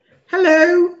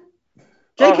Hello, Oh,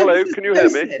 Jacob, hello. this is Can you hear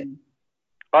me? Tosin.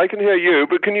 I can hear you,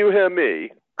 but can you hear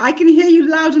me? I can hear you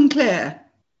loud and clear.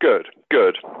 Good,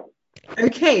 good.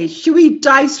 Okay, should we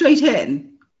dive straight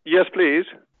in? Yes, please.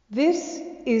 This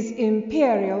is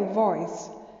Imperial Voice,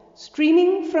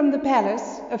 streaming from the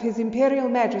palace of His Imperial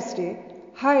Majesty,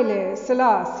 Haile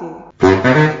Selassie.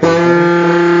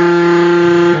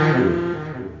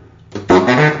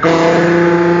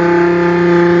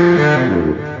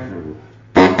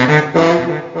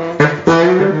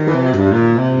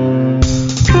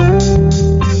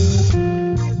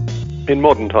 In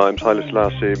modern times, Haile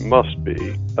Selassie must be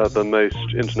the most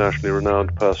internationally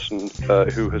renowned person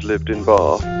who has lived in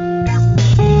Bath.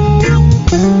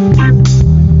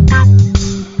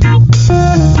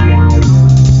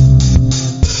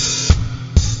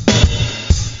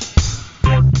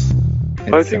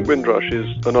 I think Windrush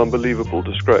is an unbelievable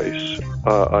disgrace.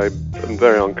 I am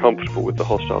very uncomfortable with the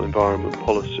hostile environment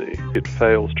policy. It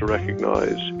fails to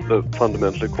recognise the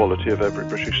fundamental equality of every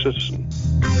British citizen.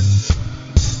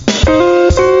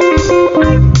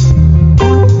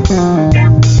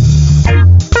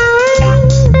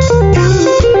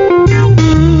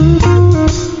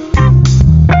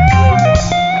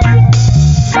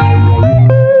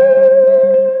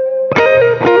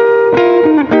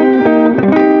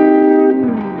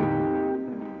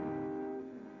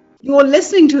 You're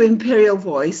listening to Imperial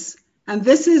Voice, and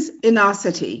this is In Our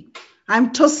City.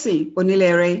 I'm Tosin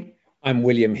Bonilere. I'm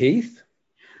William Heath.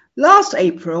 Last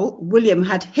April, William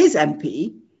had his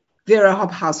MP, Vera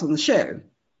Hobhouse, on the show.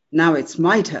 Now it's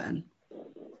my turn.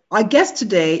 Our guest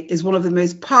today is one of the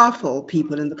most powerful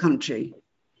people in the country,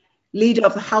 leader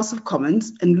of the House of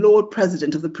Commons and Lord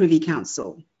President of the Privy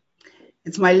Council.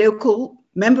 It's my local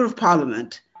Member of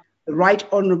Parliament, the Right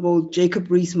Honourable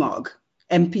Jacob Rees-Mogg,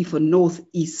 MP for North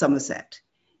East Somerset.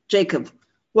 Jacob,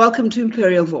 welcome to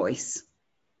Imperial Voice.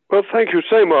 Well, thank you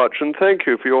so much, and thank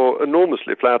you for your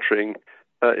enormously flattering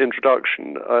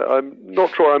introduction. I'm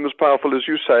not sure I'm as powerful as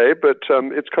you say, but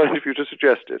it's kind of you to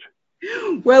suggest it.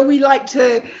 Well, we like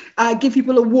to give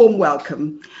people a warm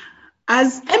welcome.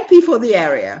 As MP for the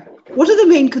area, what are the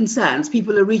main concerns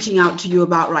people are reaching out to you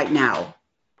about right now?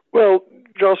 Well,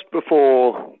 just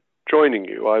before joining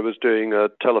you, I was doing a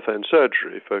telephone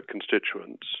surgery for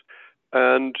constituents,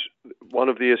 and one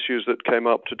of the issues that came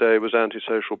up today was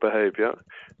antisocial behaviour,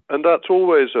 and that's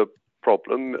always a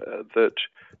problem that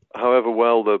however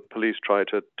well the police try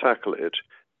to tackle it,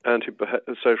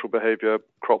 antisocial behaviour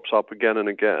crops up again and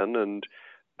again, and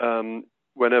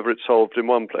whenever it's solved in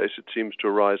one place, it seems to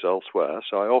arise elsewhere.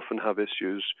 So I often have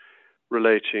issues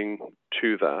relating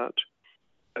to that.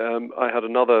 I had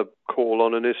another call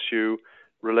on an issue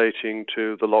relating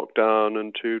to the lockdown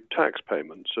and to tax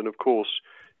payments. And of course,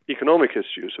 economic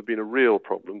issues have been a real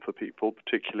problem for people,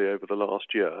 particularly over the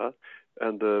last year,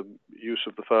 and the use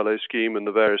of the furlough scheme and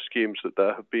the various schemes that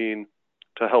there have been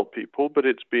to help people, but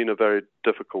it's been a very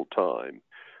difficult time.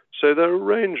 So there are a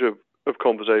range of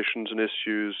conversations and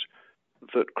issues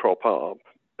that crop up.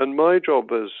 And my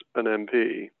job as an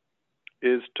MP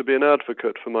is to be an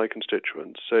advocate for my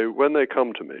constituents. So when they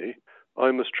come to me,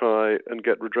 I must try and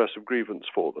get redress of grievance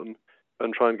for them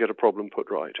and try and get a problem put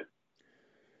right.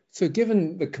 So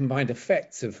given the combined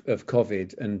effects of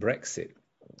COVID and Brexit,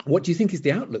 what do you think is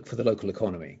the outlook for the local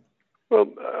economy? Well,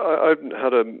 I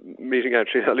had a meeting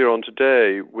actually earlier on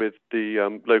today with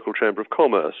the local Chamber of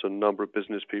Commerce, and a number of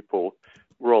business people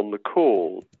were on the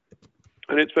call.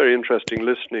 And it's very interesting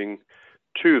listening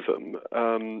to them.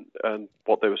 And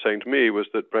what they were saying to me was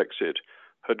that Brexit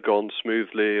had gone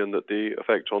smoothly and that the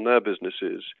effect on their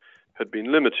businesses had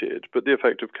been limited, but the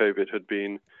effect of COVID had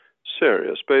been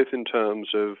serious, both in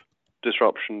terms of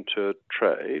disruption to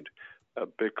trade,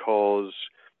 because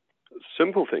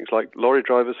simple things like lorry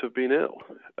drivers have been ill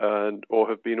or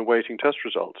have been awaiting test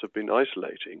results, have been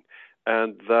isolating,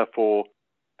 and therefore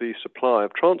the supply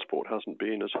of transport hasn't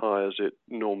been as high as it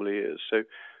normally is. So,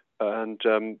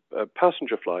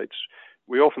 passenger flights,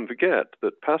 we often forget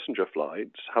that passenger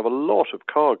flights have a lot of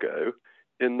cargo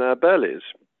in their bellies.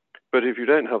 But if you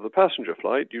don't have the passenger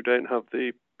flight, you don't have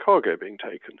the cargo being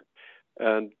taken.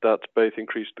 And that's both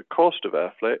increased the cost of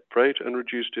air freight and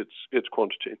reduced its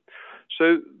quantity.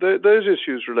 So those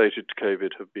issues related to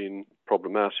COVID have been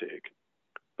problematic.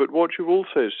 But what you've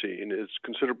also seen is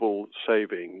considerable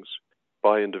savings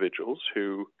by individuals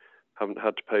who haven't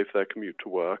had to pay for their commute to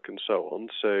work and so on,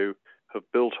 so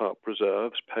have built up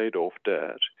reserves, paid off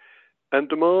debt. And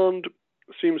demand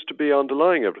seems to be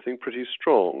underlying everything pretty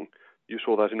strong. You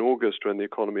saw that in August when the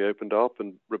economy opened up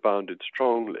and rebounded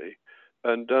strongly.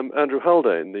 And Andrew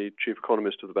Haldane, the chief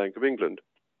economist of the Bank of England,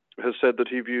 has said that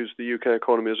he views the UK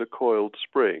economy as a coiled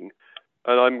spring.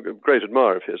 And I'm a great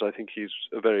admirer of his. I think he's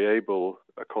a very able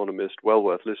economist, well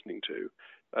worth listening to.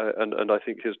 And I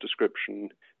think his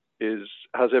description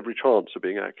has every chance of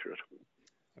being accurate.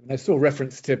 I saw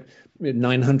reference to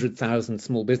 900,000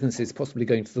 small businesses possibly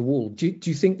going to the wall. Do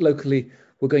you think locally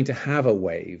we're going to have a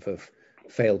wave of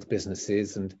failed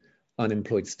businesses and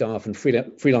unemployed staff and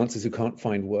freelancers who can't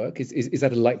find work? Is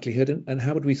that a likelihood? And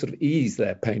how would we sort of ease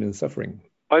their pain and suffering?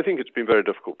 I think it's been very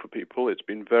difficult for people. It's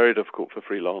been very difficult for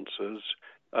freelancers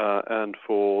and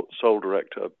for sole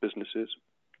director businesses.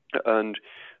 And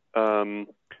that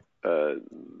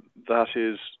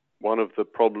is one of the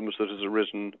problems that has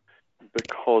arisen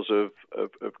because of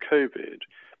COVID.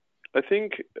 I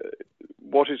think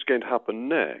what is going to happen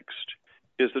next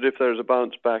is that if there is a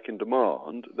bounce back in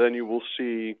demand, then you will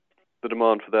see the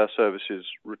demand for their services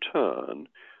return.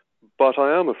 But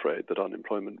I am afraid that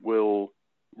unemployment will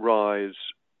rise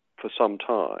for some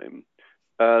time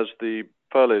as the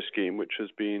furlough scheme, which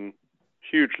has been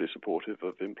hugely supportive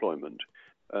of employment,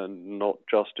 and not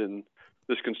just in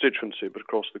this constituency but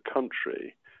across the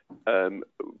country,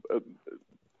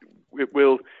 it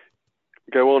will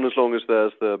go on as long as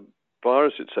there's the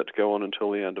virus. It's set to go on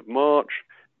until the end of March.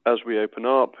 As we open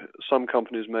up, some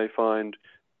companies may find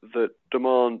that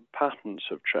demand patterns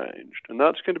have changed, and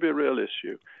that's going to be a real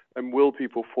issue. And will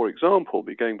people, for example,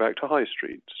 be going back to high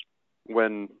streets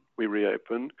when we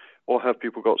reopen, or have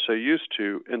people got so used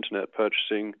to internet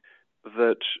purchasing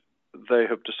that they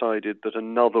have decided that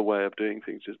another way of doing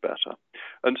things is better?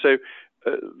 And so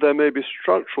there may be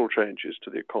structural changes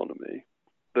to the economy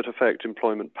that affect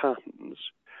employment patterns.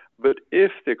 But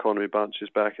if the economy bounces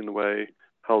back in the way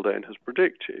Haldane has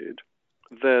predicted,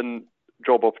 then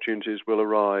job opportunities will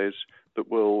arise that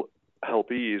will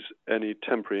help ease any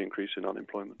temporary increase in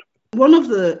unemployment. One of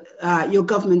your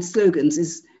government slogans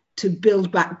is to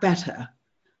build back better.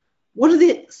 What are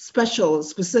the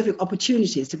specific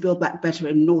opportunities to build back better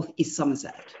in North East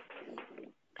Somerset?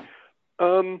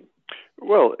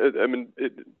 Well,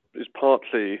 it is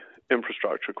partly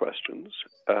infrastructure questions,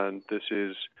 and this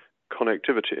is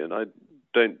connectivity. And I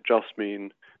don't just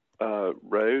mean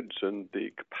roads and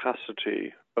the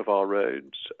capacity of our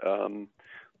roads.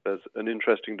 There's an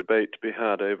interesting debate to be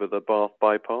had over the Bath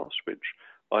bypass, which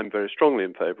I'm very strongly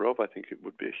in favour of. I think it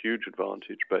would be a huge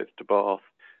advantage both to Bath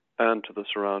and to the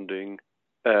surrounding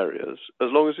areas,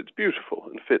 as long as it's beautiful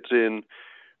and fits in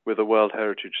with a World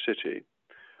Heritage City.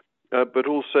 But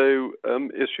also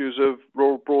issues of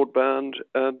rural broadband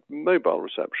and mobile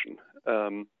reception.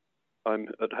 I'm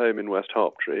at home in West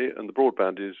Hertfordshire, and the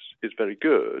broadband is very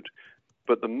good,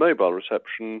 but the mobile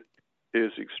reception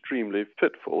is extremely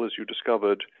fitful, as you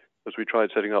discovered as we tried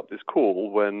setting up this call,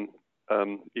 when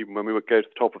even when we would go to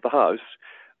the top of the house,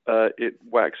 it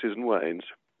waxes and wanes.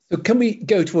 So can we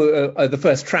go to the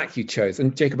first track you chose?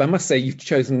 And Jacob, I must say you've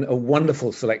chosen a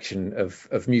wonderful selection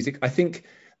of music. I think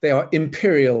they are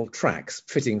imperial tracks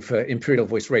fitting for Imperial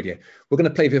Voice Radio. We're going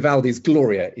to play Vivaldi's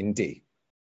Gloria in D.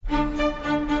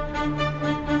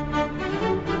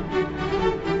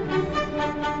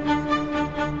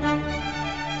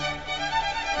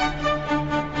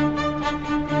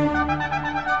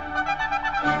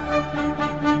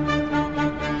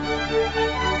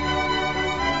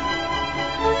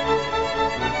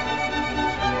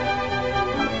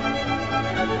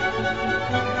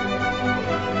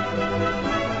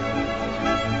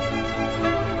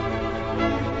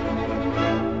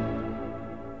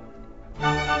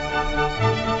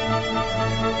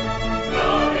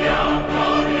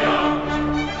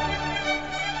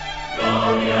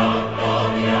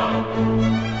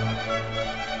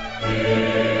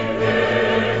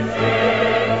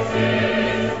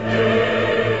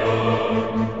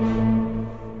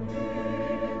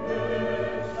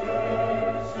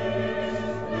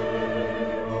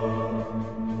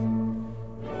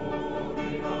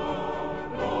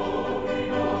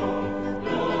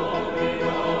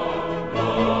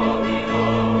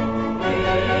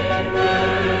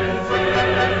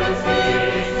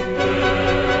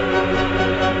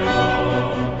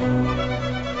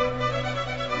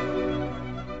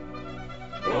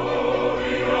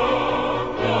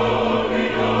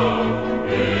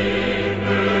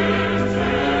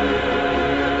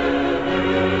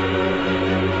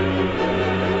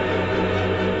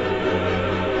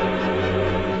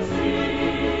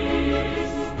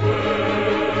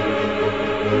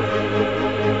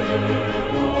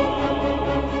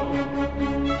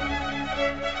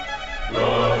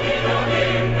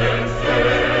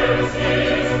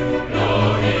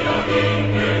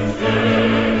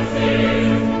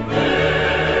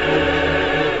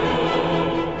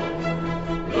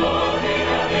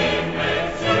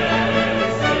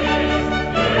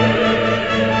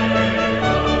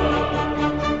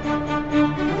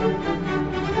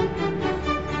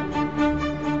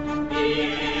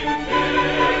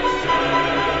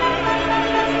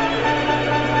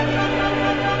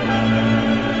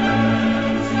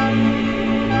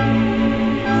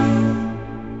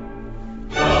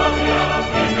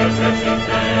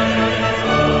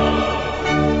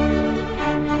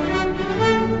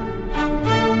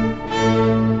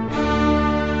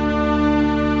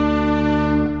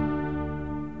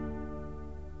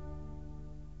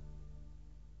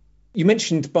 You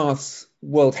mentioned Bath's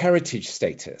World Heritage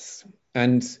status,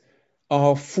 and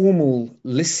our formal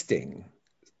listing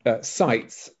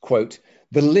cites, quote,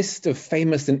 the list of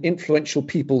famous and influential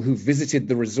people who visited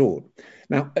the resort.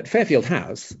 Now, at Fairfield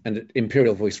House and at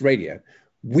Imperial Voice Radio,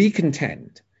 we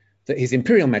contend that His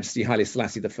Imperial Majesty Haile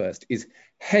Selassie I is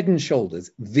head and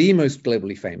shoulders the most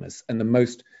globally famous and the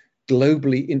most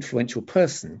globally influential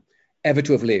person ever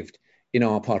to have lived in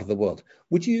our part of the world.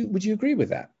 Would you agree with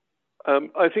that?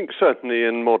 I think certainly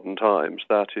in modern times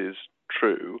that is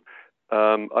true.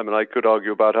 I could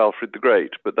argue about Alfred the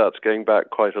Great, but that's going back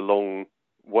quite a long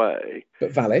way. But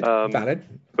valid.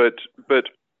 But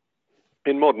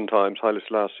in modern times, Haile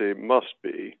Selassie must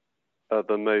be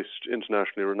the most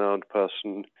internationally renowned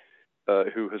person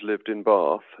who has lived in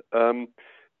Bath.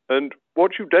 And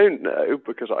what you don't know,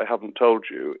 because I haven't told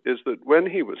you, is that when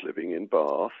he was living in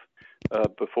Bath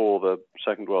before the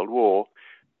Second World War,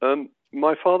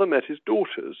 my father met his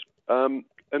daughters.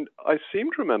 And I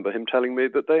seem to remember him telling me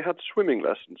that they had swimming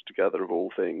lessons together, of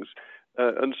all things.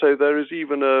 And so there is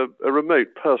even a remote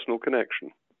personal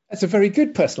connection. That's a very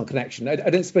good personal connection. I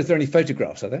don't suppose there are any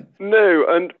photographs, are there? No,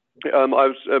 and I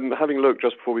was having a look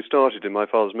just before we started in my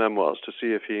father's memoirs to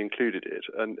see if he included it,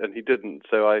 and he didn't.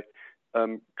 So I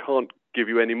can't give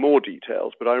you any more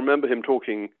details, but I remember him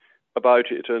talking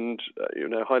about it. And,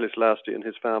 Haile Selassie and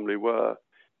his family were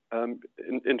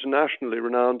internationally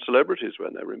renowned celebrities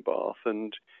when they were in Bath.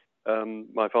 And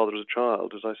my father, as a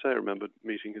child, as I say, remembered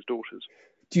meeting his daughters.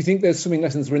 Do you think those swimming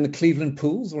lessons were in the Cleveland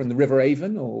pools or in the River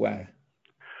Avon, or where?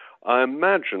 I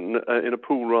imagine in a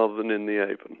pool rather than in the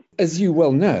Avon. As you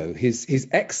well know, his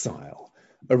exile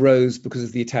arose because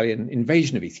of the Italian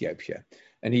invasion of Ethiopia.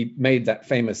 And he made that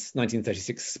famous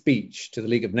 1936 speech to the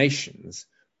League of Nations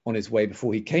on his way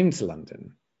before he came to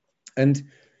London. And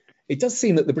it does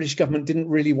seem that the British government didn't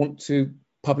really want to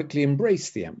publicly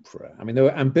embrace the emperor. I mean, they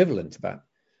were ambivalent about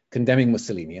condemning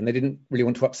Mussolini, and they didn't really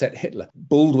want to upset Hitler.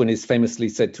 Baldwin is famously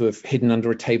said to have hidden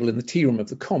under a table in the tea room of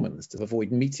the Commons to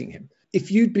avoid meeting him.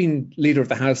 If you'd been leader of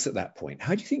the House at that point,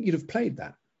 how do you think you'd have played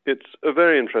that? It's a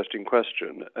very interesting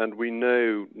question, and we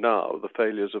know now the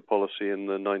failures of policy in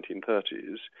the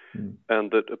 1930s,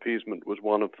 and that appeasement was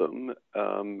one of them,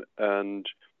 and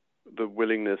the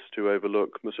willingness to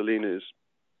overlook Mussolini's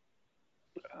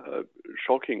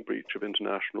shocking breach of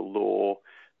international law,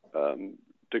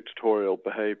 dictatorial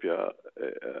behavior,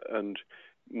 and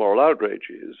moral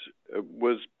outrages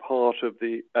was part of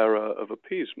the era of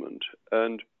appeasement,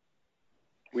 and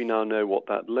we now know what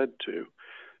that led to.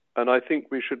 And I think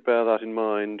we should bear that in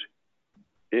mind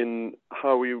in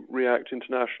how we react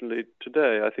internationally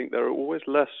today. I think there are always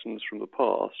lessons from the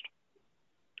past.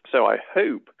 So I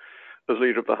hope, as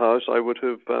leader of the House, I would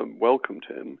have welcomed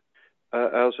him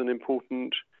as an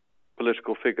important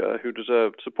political figure who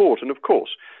deserved support. And of course,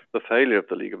 the failure of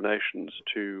the League of Nations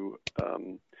to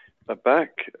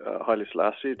back Haile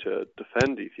Selassie to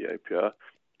defend Ethiopia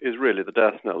is really the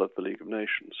death knell of the League of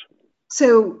Nations.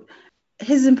 So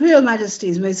His Imperial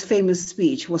Majesty's most famous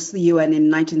speech was to the UN in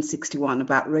 1961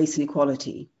 about race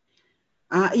inequality.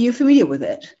 Are you familiar with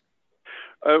it?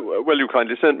 Well, you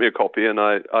kindly sent me a copy, and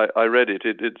I read it.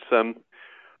 It's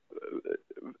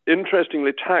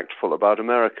interestingly tactful about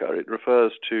America. It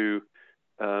refers to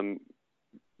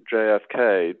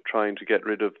JFK trying to get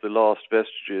rid of the last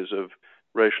vestiges of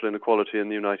racial inequality in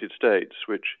the United States,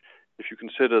 which, if you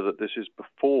consider that this is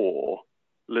before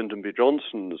Lyndon B.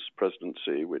 Johnson's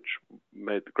presidency, which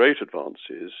made the great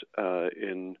advances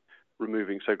in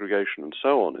removing segregation and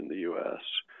so on in the US,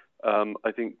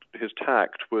 I think his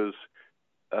tact was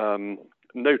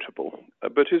notable.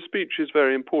 But his speech is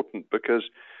very important because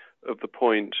of the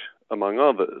point, among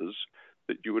others,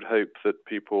 that you would hope that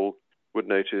people would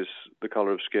notice the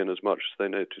color of skin as much as they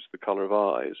notice the color of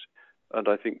eyes. And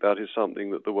I think that is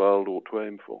something that the world ought to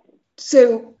aim for.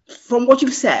 So, from what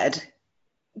you've said,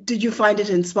 did you find it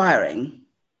inspiring?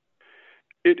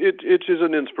 It is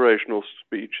an inspirational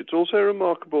speech. It's also a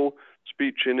remarkable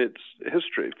speech in its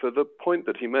history for the point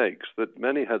that he makes that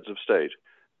many heads of state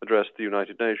addressed the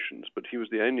United Nations, but he was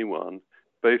the only one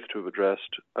both to have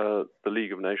addressed the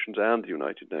League of Nations and the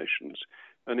United Nations.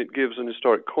 And it gives an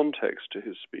historic context to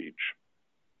his speech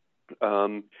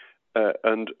and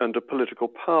a political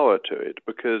power to it,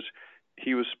 because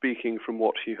he was speaking from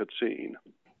what he had seen.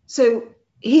 So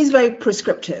he's very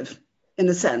prescriptive, in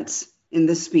a sense, in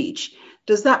this speech.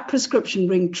 Does that prescription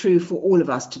ring true for all of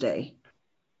us today?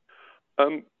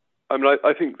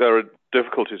 I think there are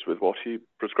difficulties with what he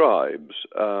prescribes,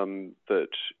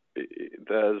 that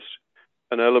there's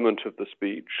an element of the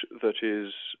speech that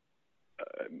is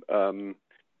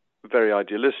very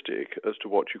idealistic as to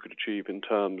what you could achieve in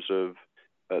terms of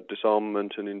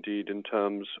disarmament and indeed in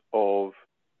terms of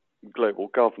global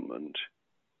government,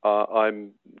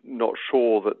 I'm not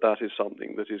sure that that is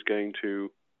something that is going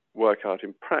to work out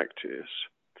in practice.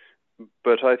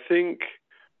 But I think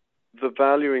the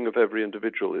valuing of every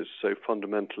individual is so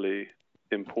fundamentally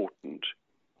important,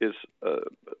 is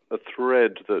a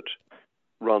thread that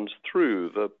runs through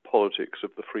the politics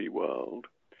of the free world.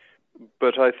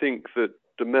 But I think that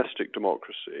domestic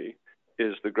democracy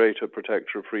is the greater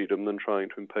protector of freedom than trying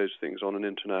to impose things on an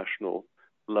international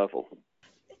level.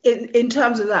 In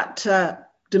terms of that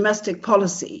domestic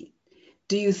policy,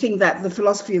 do you think that the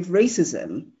philosophy of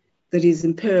racism that His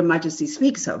Imperial Majesty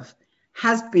speaks of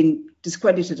has been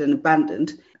discredited and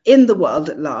abandoned in the world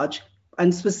at large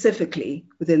and specifically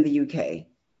within the UK?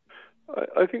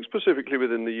 I think specifically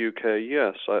within the UK,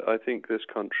 yes. I think this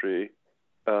country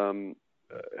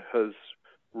has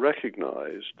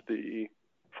recognized the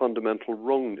fundamental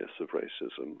wrongness of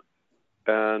racism.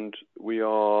 And we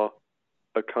are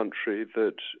a country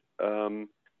that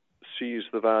sees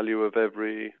the value of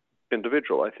every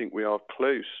individual. I think we are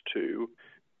close to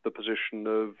the position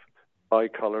of eye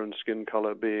color and skin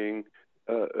color being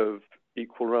of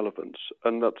equal relevance.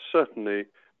 And that's certainly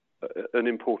an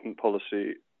important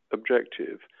policy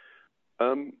objective.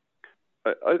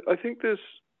 I think this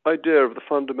idea of the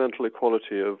fundamental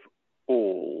equality of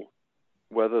all,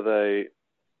 whether they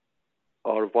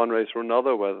are of one race or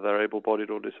another, whether they're able-bodied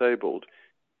or disabled,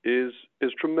 is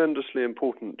tremendously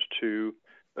important to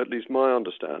at least my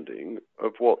understanding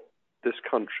of what this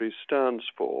country stands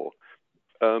for.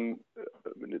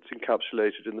 It's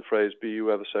encapsulated in the phrase, "Be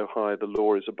you ever so high, the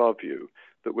law is above you,"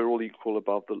 that we're all equal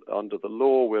under the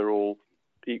law, we're all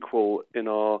equal in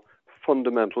our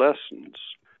fundamental essence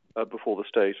before the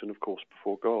state and, of course,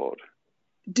 before God.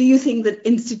 Do you think that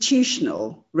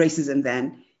institutional racism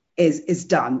then is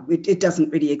done? It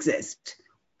doesn't really exist?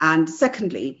 And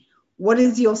secondly, what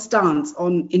is your stance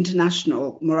on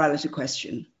international morality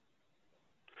question?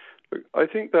 I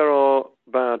think there are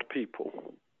bad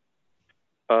people.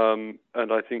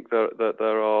 And I think that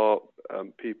there are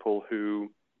people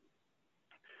who,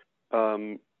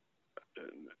 well,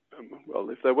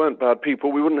 if there weren't bad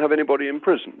people, we wouldn't have anybody in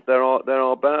prison. There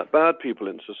are bad people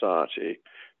in society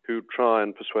who try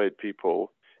and persuade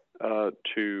people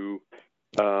to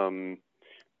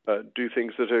do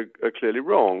things that are clearly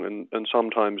wrong, and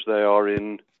sometimes they are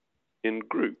in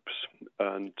groups,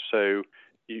 and so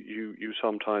you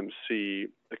sometimes see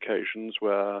occasions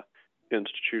where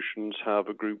institutions have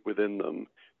a group within them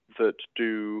that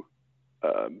do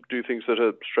things that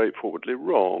are straightforwardly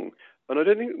wrong. And I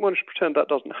don't think one should pretend that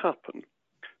doesn't happen.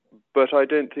 But I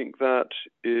don't think that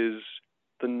is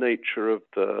the nature of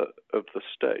the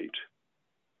state.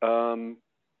 And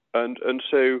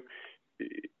so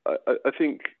I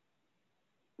think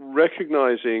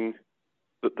recognizing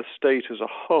that the state as a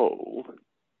whole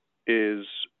is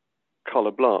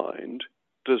colorblind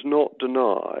does not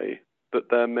deny that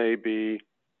there may be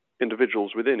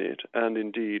individuals within it, and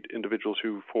indeed individuals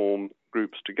who form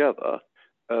groups together,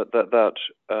 that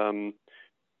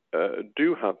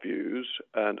do have views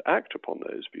and act upon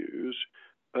those views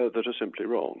that are simply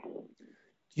wrong.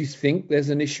 Do you think there's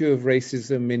an issue of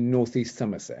racism in North East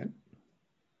Somerset?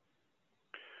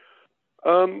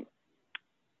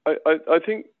 I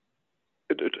think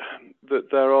that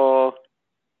there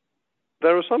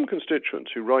are some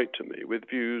constituents who write to me with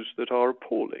views that are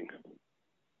appalling,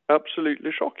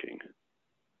 absolutely shocking.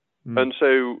 And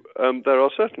so there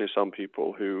are certainly some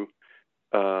people who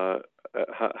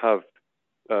have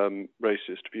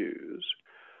racist views.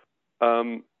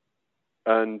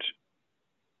 And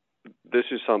this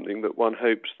is something that one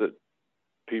hopes that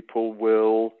people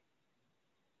will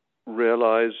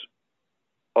realize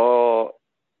are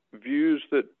views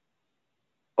that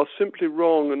are simply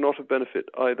wrong and not of benefit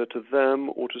either to them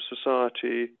or to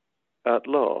society at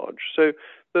large. So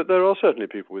that there are certainly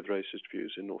people with racist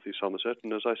views in North East Somerset,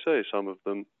 and as I say, some of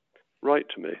them write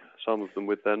to me, some of them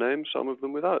with their names, some of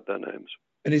them without their names.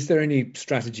 And is there any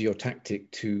strategy or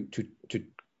tactic to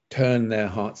turn their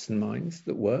hearts and minds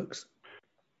that works?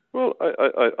 Well,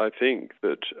 I think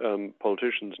that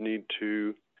politicians need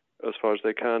to, as far as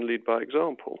they can, lead by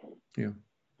example. Yeah.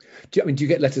 Do you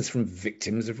get letters from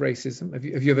victims of racism? Have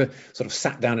you ever sort of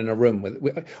sat down in a room with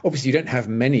obviously you don't have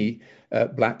many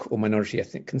black or minority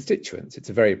ethnic constituents. It's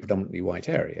a very predominantly white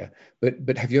area.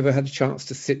 But have you ever had a chance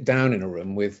to sit down in a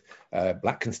room with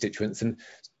black constituents and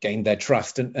gained their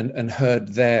trust and heard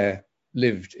their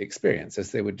lived experience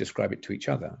as they would describe it to each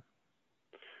other?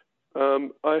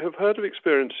 I have heard of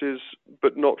experiences,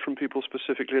 but not from people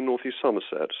specifically in North East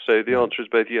Somerset. So the answer is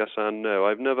both yes and no.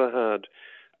 I've never had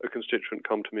a constituent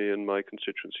come to me in my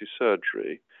constituency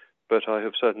surgery, but I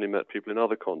have certainly met people in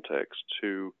other contexts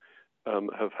who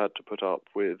have had to put up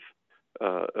with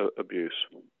abuse.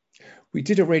 We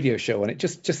did a radio show on it,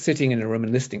 just sitting in a room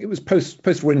and listening. It was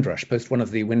post Windrush, post one of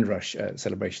the Windrush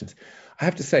celebrations. I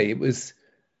have to say, it was,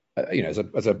 as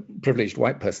a privileged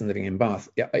white person living in Bath,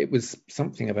 it was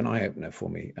something of an eye opener for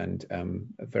me, and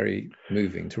very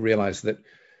moving to realise that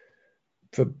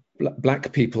for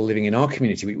Black people living in our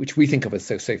community, which we think of as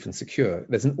so safe and secure,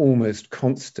 there's an almost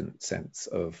constant sense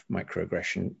of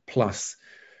microaggression, plus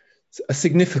a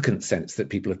significant sense that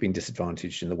people have been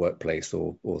disadvantaged in the workplace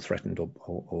or threatened or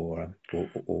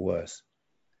worse.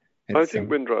 I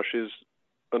think Windrush is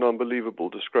an unbelievable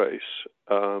disgrace.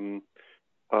 I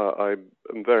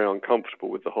am very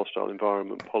uncomfortable with the hostile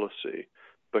environment policy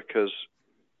because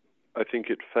I think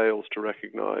it fails to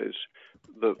recognise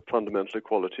the fundamental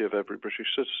equality of every British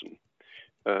citizen,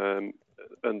 and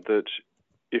that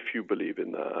if you believe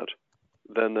in that,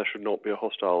 then there should not be a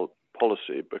hostile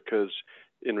policy, because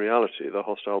in reality, the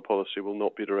hostile policy will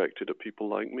not be directed at people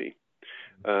like me.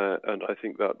 And I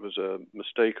think that was a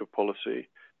mistake of policy,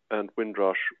 and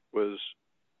Windrush was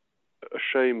a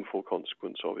shameful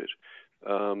consequence of it.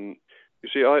 You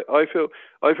see, I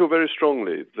feel very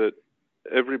strongly that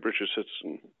every British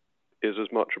citizen is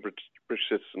as much a British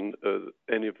citizen as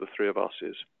any of the three of us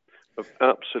is, of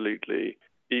absolutely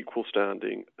equal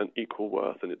standing and equal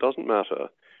worth. And it doesn't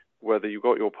matter whether you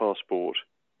got your passport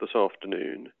this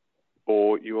afternoon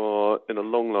or you are in a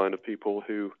long line of people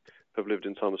who have lived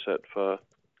in Somerset for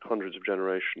hundreds of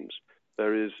generations.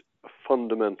 There is a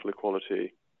fundamental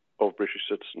equality of British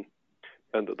citizen,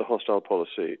 and that the hostile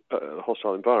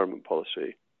environment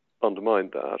policy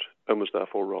undermined that and was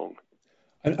therefore wrong.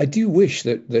 I do wish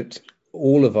that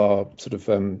all of our sort of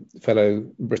fellow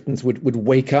Britons would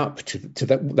wake up to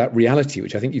that reality,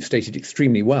 which I think you've stated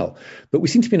extremely well. But we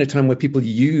seem to be in a time where people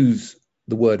use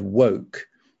the word woke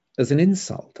as an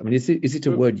insult. I mean, is it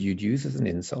a word you'd use as an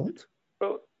insult?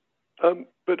 Well,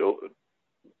 but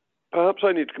perhaps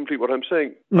I need to complete what I'm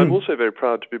saying. I'm also very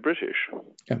proud to be British.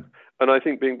 Yeah. And I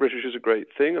think being British is a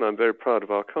great thing, and I'm very proud of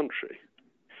our country.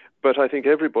 But I think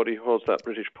everybody who has that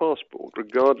British passport,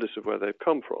 regardless of where they've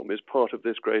come from, is part of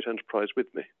this great enterprise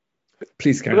with me.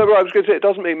 Please carry on. I was going to say, it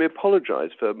doesn't make me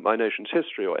apologise for my nation's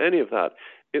history or any of that.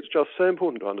 It's just so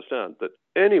important to understand that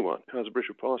anyone who has a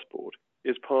British passport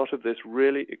is part of this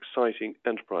really exciting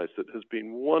enterprise that has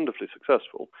been wonderfully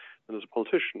successful. And as a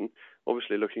politician,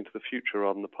 obviously looking to the future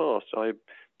rather than the past, I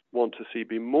want to see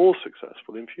be more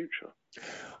successful in future.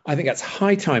 I think that's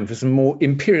high time for some more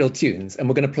imperial tunes, and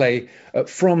we're going to play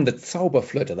from the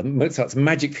Zauberflöte, the Mozart's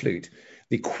magic flute,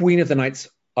 the Queen of the Night's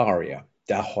aria,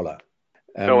 Der Holler.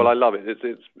 Well, I love it.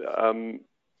 It's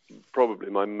probably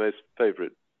my most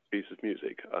favourite piece of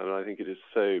music, and I think it is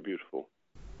so beautiful.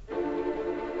 Der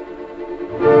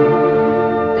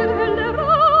helle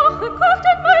Rache kocht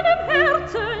in meinem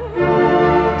Herzen,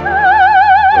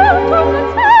 so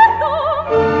bist du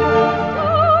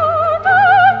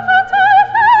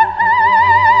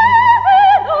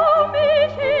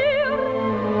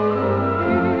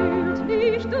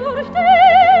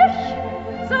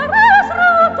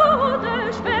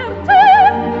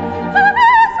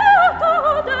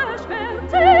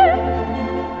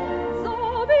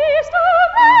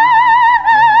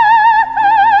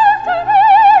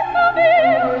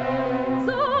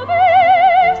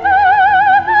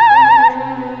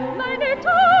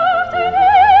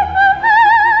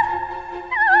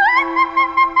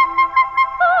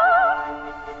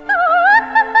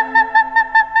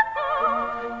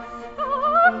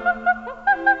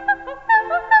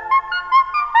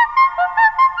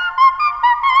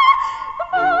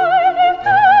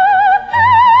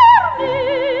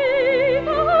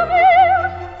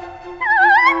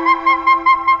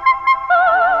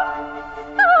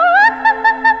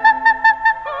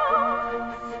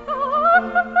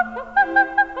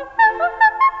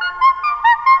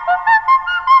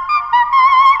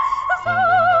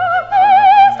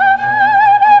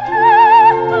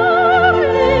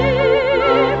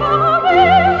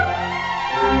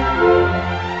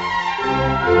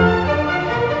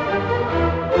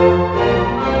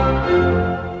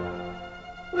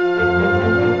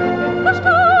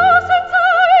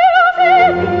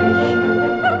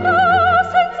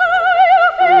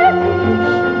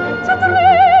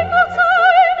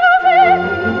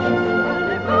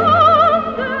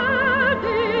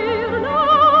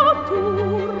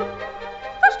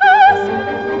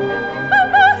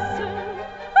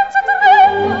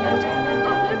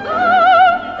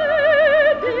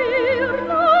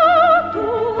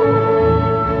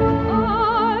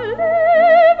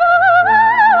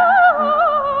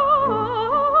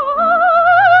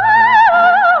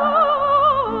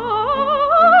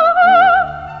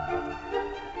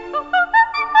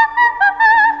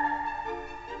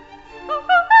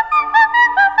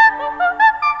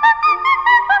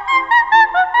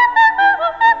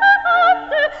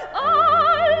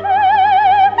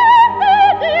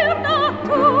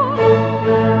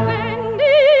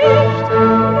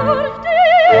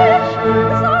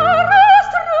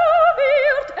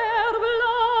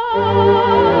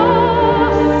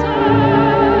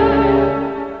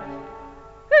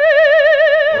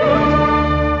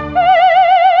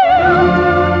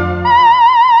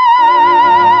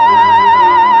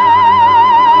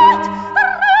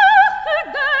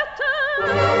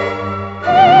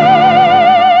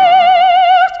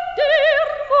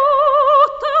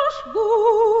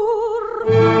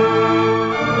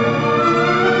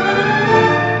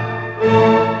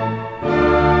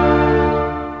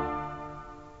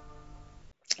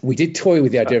We did toy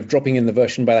with the idea of dropping in the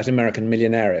version by that American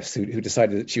millionairess who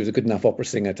decided that she was a good enough opera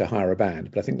singer to hire a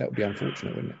band, but I think that would be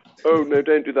unfortunate, wouldn't it? Oh, no,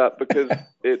 don't do that, because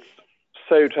it's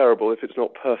so terrible if it's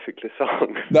not perfectly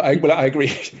sung. No, I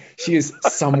agree. She is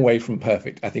some way from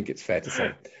perfect, I think it's fair to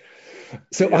say.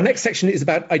 So Our next section is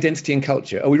about identity and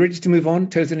culture. Are we ready to move on?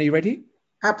 Tosin, are you ready?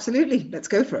 Absolutely. Let's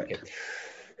go for it. Okay.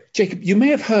 Jacob, you may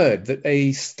have heard that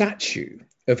a statue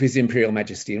of His Imperial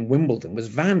Majesty in Wimbledon was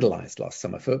vandalised last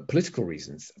summer for political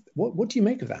reasons. What do you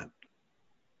make of that?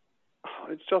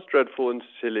 It's just dreadful and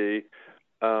silly,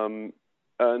 and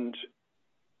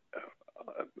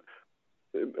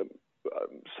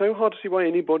so hard to see why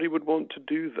anybody would want to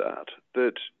do that.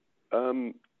 That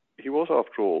he was,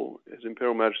 after all, His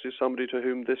Imperial Majesty, somebody to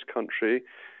whom this country,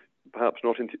 perhaps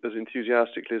not as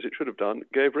enthusiastically as it should have done,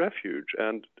 gave refuge,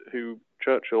 and who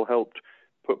Churchill helped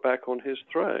put back on his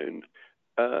throne.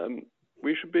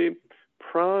 We should be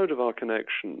proud of our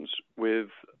connections with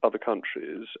other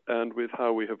countries and with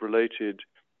how we have related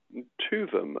to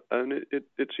them. And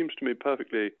it seems to me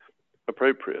perfectly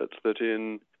appropriate that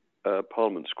in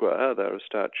Parliament Square there are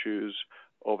statues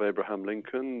of Abraham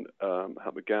Lincoln,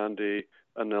 Mahatma Gandhi,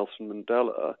 and Nelson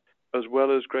Mandela, as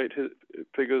well as great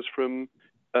figures from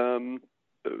who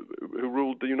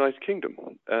ruled the United Kingdom.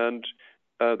 And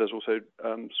there's also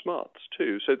Smarts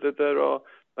too. So that there are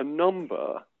a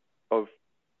number of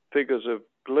figures of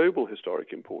global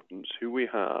historic importance who we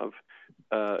have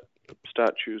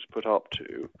statues put up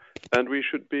to, and we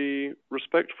should be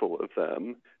respectful of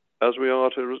them as we are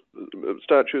to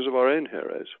statues of our own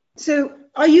heroes. So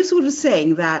are you sort of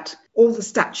saying that all the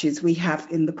statues we have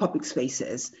in the public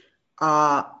spaces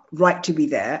are right to be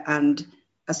there and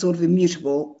are sort of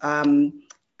immutable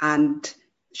and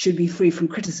should be free from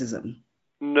criticism?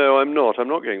 No, I'm not. I'm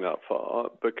not going that far,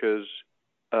 because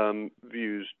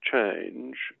views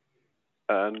change,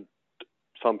 and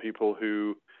some people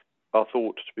who are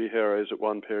thought to be heroes at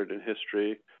one period in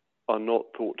history are not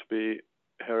thought to be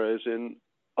heroes in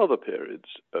other periods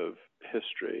of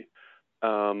history.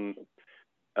 I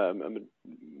mean,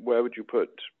 where would you put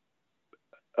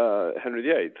Henry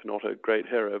VIII? Not a great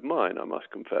hero of mine, I must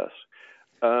confess.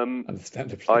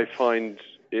 Understandably. I find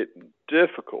it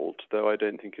difficult, though I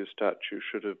don't think his statue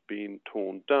should have been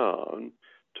torn down,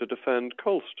 to defend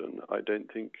Colston. I don't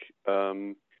think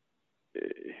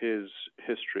his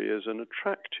history is an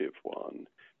attractive one,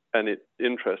 and it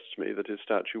interests me that his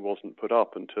statue wasn't put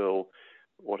up until,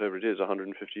 whatever it is,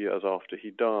 150 years after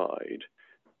he died.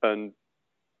 And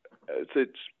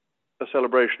it's a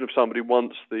celebration of somebody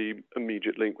once the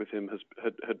immediate link with him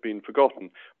had been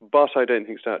forgotten. But I don't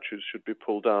think statues should be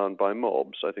pulled down by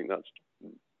mobs. I think that's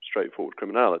straightforward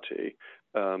criminality,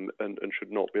 and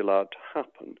should not be allowed to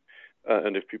happen.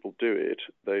 And if people do it,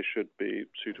 they should be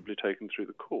suitably taken through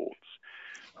the courts.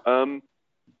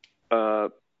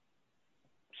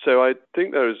 So I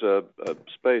think there is a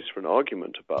space for an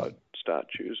argument about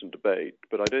statues and debate,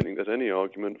 but I don't think there's any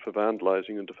argument for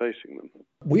vandalising and defacing them.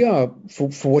 We are,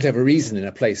 for whatever reason, in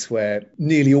a place where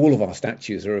nearly all of our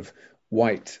statues are of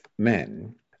white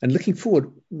men. And looking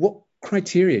forward, what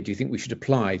criteria do you think we should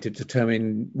apply to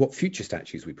determine what future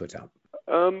statues we put up?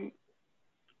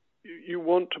 You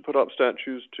want to put up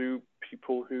statues to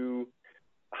people who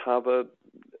have a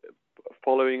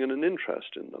following and an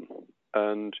interest in them.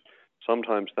 And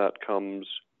sometimes that comes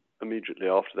immediately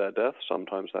after their death.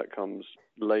 Sometimes that comes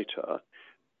later.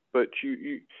 But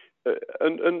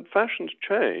and fashions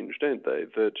change, don't they?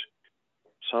 That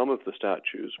some of the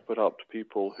statues put up to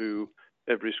people who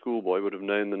every schoolboy would have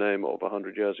known the name of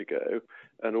 100 years ago,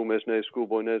 and almost no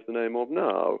schoolboy knows the name of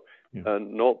now. Yeah.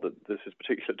 And not that this is a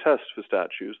particular test for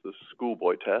statues, the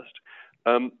schoolboy test,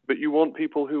 but you want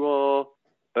people who are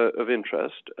of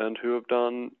interest and who have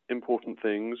done important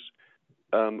things,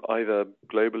 either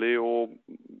globally or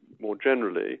more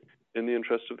generally in the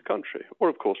interest of the country, or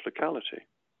of course locality.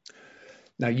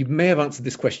 Now, you may have answered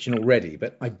this question already,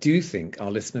 but I do think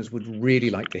our listeners would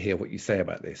really like to hear what you say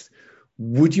about this.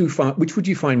 Which would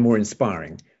you find more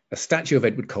inspiring, a statue of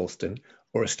Edward Colston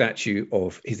or a statue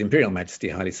of His Imperial Majesty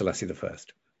Haile Selassie I?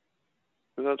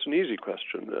 Well, that's an easy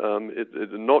question.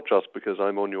 It's not just because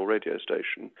I'm on your radio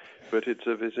station, but it's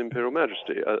of His Imperial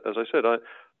Majesty. As I said,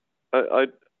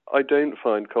 I don't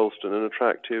find Colston an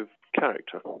attractive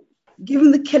character.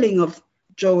 Given the killing of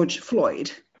George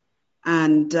Floyd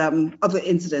and other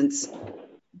incidents,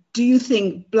 do you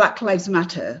think Black Lives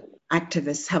Matter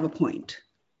activists have a point?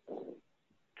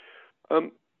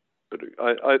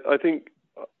 I think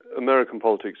American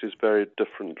politics is very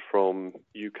different from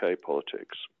UK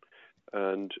politics,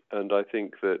 and I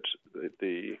think that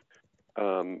the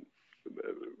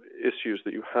issues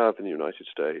that you have in the United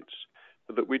States,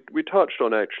 that we touched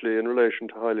on actually in relation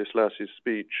to Haile Selassie's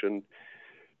speech, and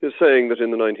his saying that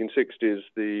in the 1960s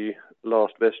the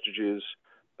last vestiges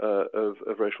of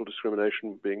racial discrimination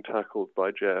were being tackled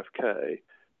by JFK,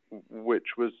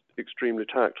 which was extremely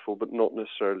tactful but not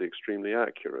necessarily extremely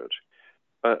accurate.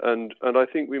 And I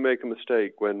think we make a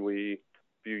mistake when we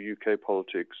view UK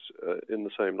politics in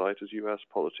the same light as US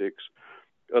politics,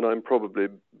 and I'm probably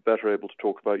better able to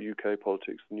talk about UK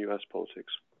politics than US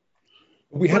politics.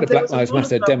 We had a Black Lives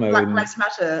Matter demo. Black Lives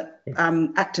Matter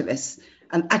activists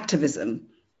and activism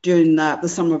during the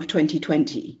summer of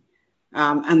 2020.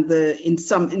 And in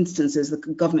some instances, the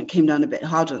government came down a bit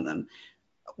hard on them.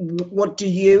 What do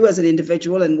you as an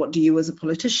individual and what do you as a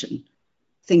politician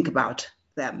think about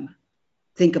them?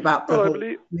 Think about the whole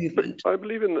movement? I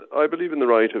believe in the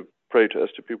right of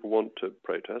protest. If people want to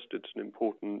protest, it's an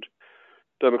important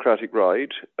democratic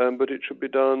right, but it should be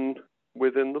done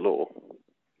within the law.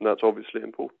 And that's obviously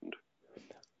important.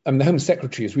 The Home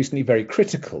Secretary was recently very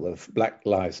critical of Black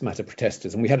Lives Matter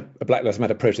protesters. And we had a Black Lives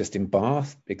Matter protest in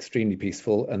Bath, extremely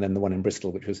peaceful, and then the one in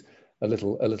Bristol, which was a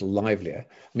little livelier.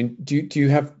 I mean, do you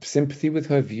have sympathy with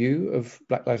her view of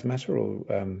Black Lives Matter, or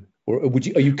would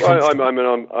you? Are you comfortable?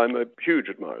 I'm a huge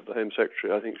admirer of the Home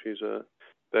Secretary. I think she's a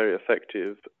very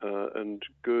effective and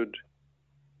good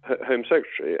Home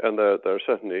Secretary, and there are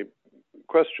certainly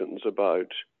questions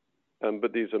about.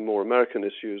 But these are more American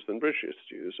issues than British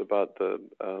issues about the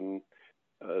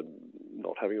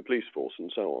not having a police force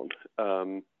and so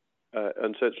on.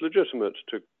 And so it's legitimate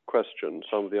to question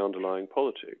some of the underlying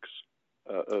politics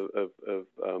of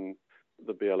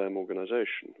the BLM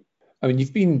organization. I mean,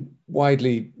 you've been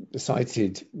widely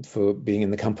cited for being in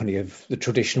the company of the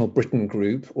traditional Britain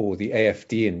group or the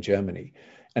AfD in Germany.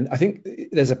 And I think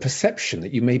there's a perception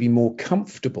that you may be more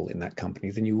comfortable in that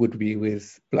company than you would be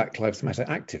with Black Lives Matter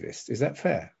activists. Is that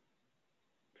fair?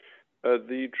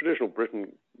 The traditional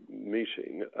Britain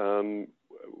meeting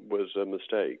was a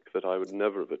mistake, that I would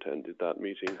never have attended that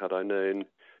meeting had I known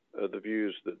the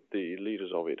views that the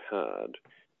leaders of it had.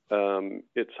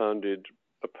 It sounded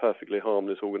a perfectly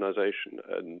harmless organization,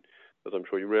 and as I'm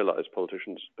sure you realize,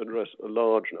 politicians address a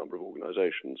large number of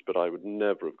organizations, but I would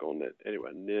never have gone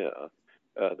anywhere near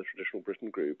the traditional Britain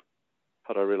group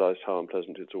had I realized how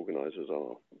unpleasant its organizers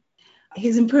are.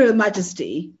 His Imperial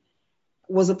Majesty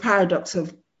was a paradox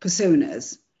of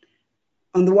personas.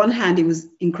 On the one hand, he was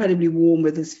incredibly warm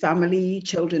with his family,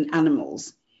 children,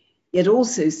 animals, yet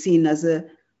also seen as a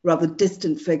rather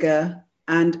distant figure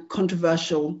and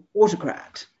controversial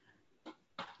autocrat.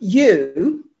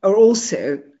 You are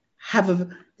also have a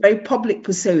very public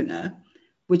persona,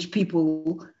 which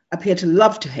people appear to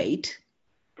love to hate.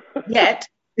 Yet,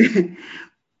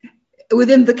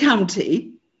 within the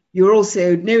county, you're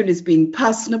also known as being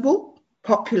personable,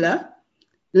 popular.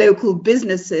 Local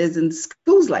businesses and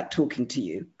schools like talking to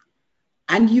you.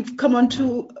 And you've come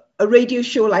onto a radio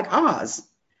show like ours.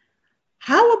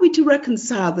 How are we to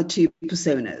reconcile the two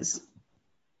personas?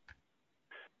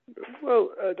 Well,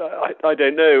 I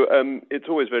don't know. It's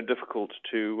always very difficult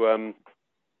to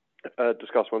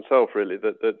discuss oneself, really.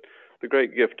 That the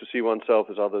great gift to see oneself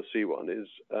as others see one is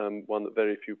one that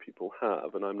very few people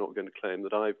have, and I'm not going to claim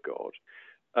that I've got.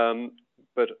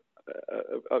 But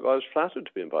I was flattered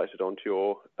to be invited onto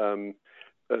your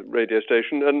radio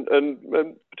station,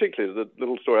 and particularly the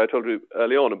little story I told you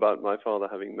early on about my father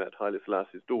having met Haile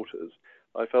Selassie's daughters.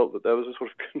 I felt that there was a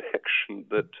sort of connection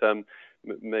that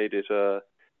made it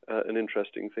an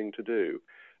interesting thing to do.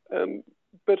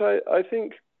 But I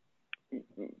think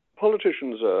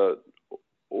politicians are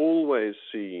always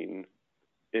seen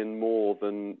in more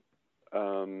than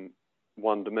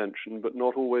one dimension, but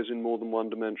not always in more than one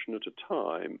dimension at a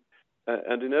time.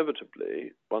 And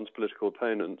inevitably, one's political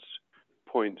opponents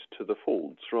point to the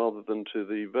faults rather than to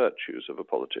the virtues of a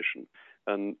politician.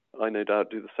 And I no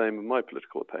doubt do the same with my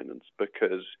political opponents,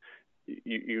 because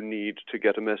you need to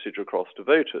get a message across to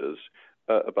voters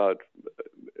about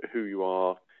who you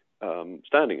are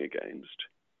standing against.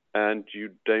 And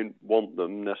you don't want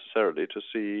them necessarily to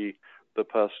see the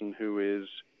person who is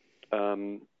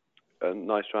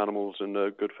nice to animals and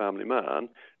a good family man.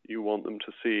 You want them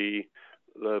to see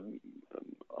the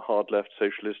hard left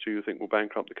socialist who you think will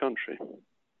bankrupt the country.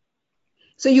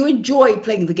 So you enjoy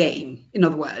playing the game, in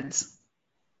other words?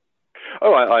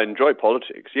 Oh, I enjoy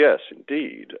politics, yes,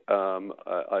 indeed.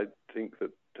 I think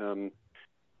that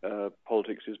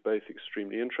politics is both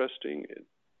extremely interesting,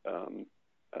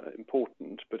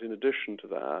 important, but in addition to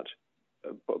that,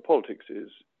 politics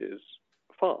is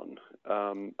fun,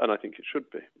 and I think it should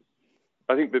be.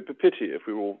 I think it'd be a pity if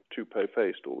we were all too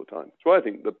po-faced all the time. So I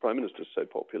think the Prime Minister is so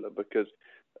popular because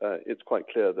it's quite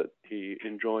clear that he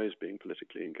enjoys being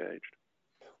politically engaged.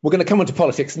 We're going to come on to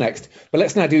politics next, but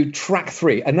let's now do track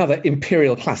 3, another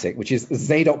imperial classic, which is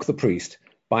Zadok the Priest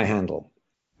by Handel.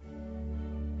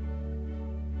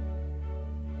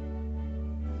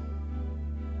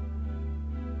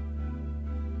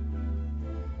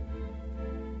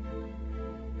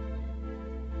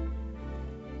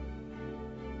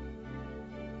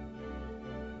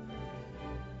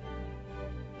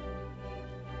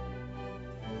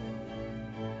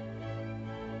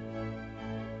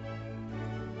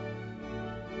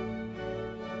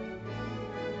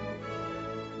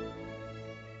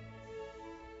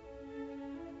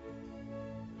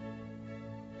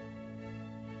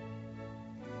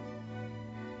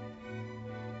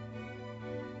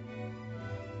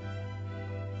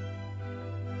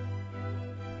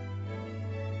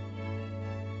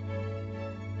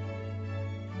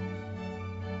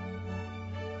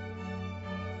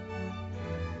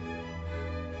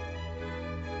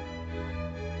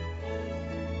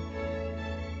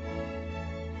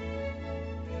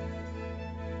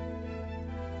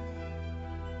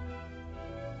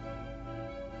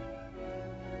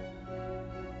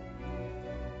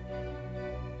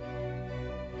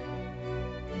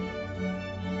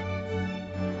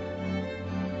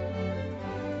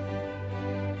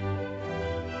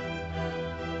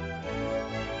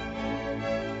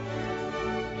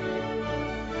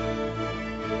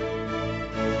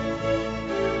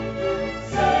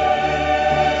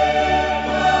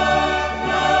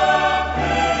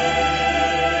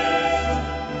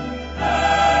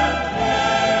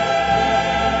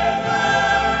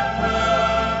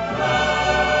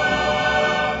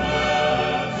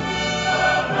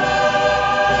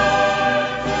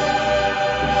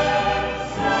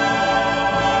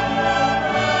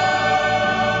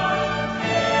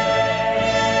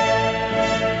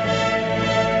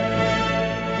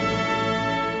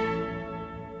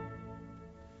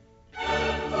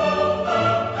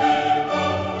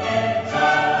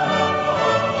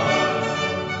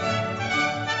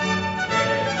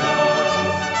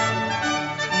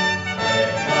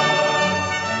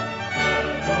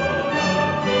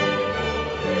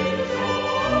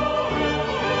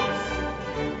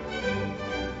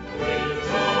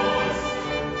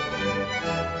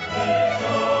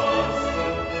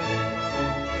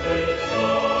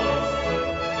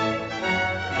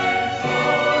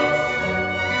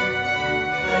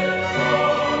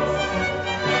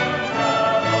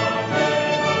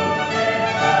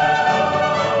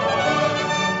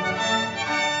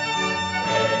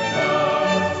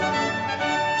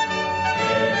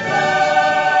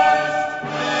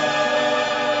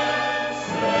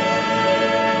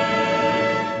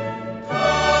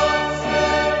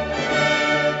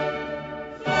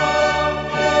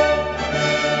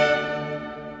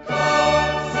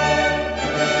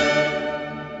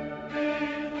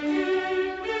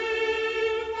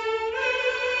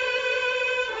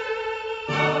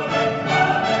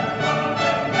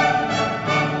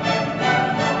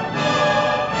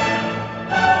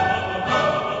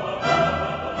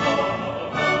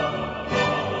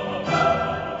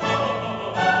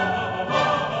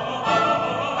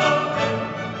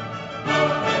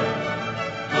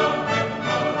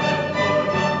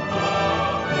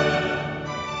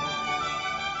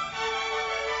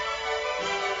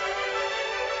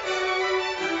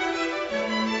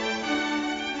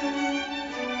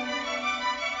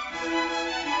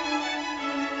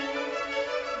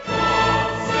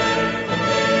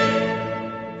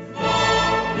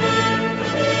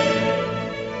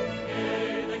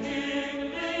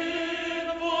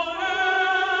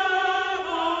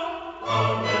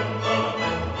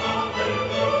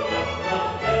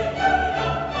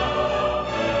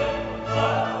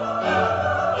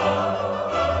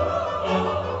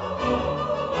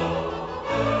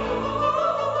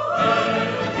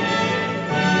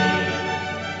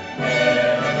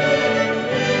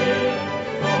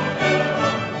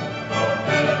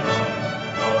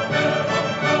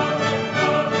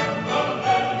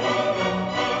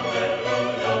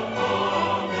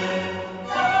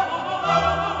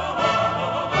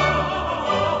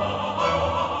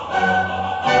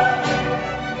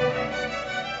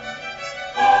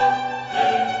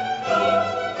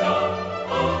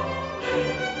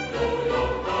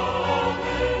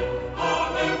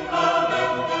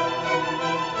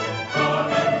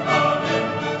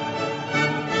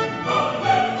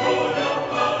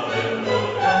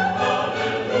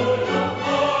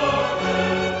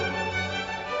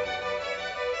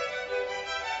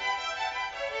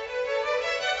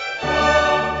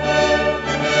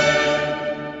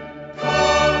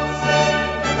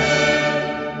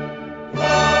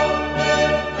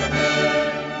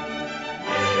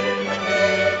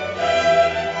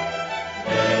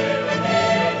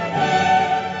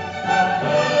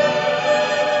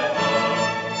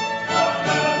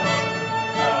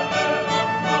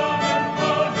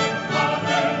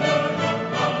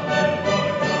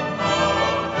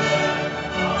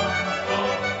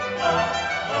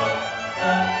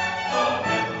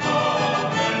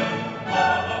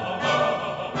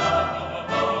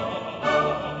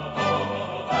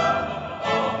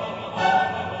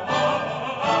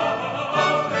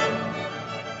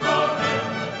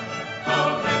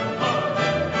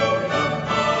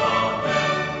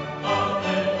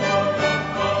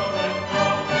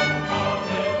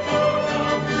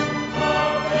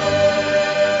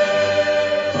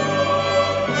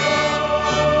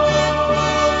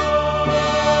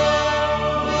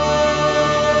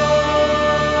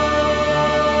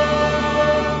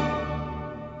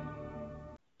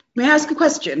 May I ask a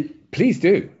question? Please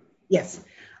do. Yes.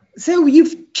 So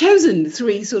you've chosen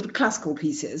 3 sort of classical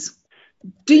pieces.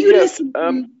 Do you Yes, listen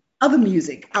to other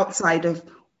music outside of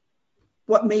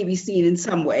what may be seen in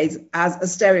some ways as a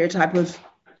stereotype of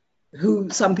who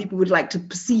some people would like to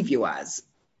perceive you as?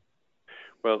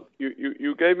 well,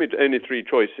 you gave me only 3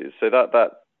 choices, so that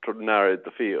sort of narrowed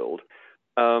the field.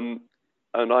 And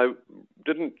I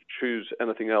didn't choose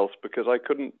anything else because I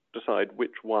couldn't decide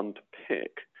which one to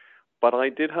pick. But I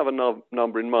did have a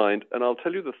number in mind, and I'll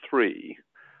tell you the 3.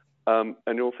 And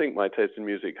you'll think my taste in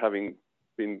music, having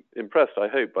been impressed, I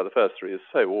hope, by the first 3, is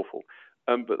so awful.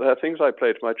 But there are things I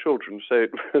play to my children. So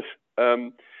it was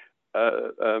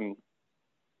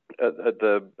at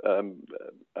the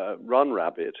Run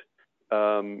Rabbit,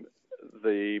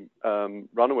 the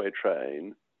Runaway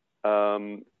Train,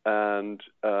 and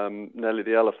Nellie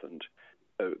the Elephant,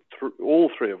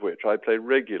 all 3 of which I play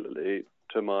regularly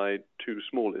to my 2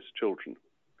 smallest children.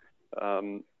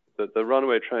 The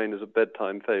Runaway Train is a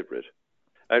bedtime favorite.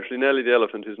 Actually, Nellie the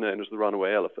Elephant is known as the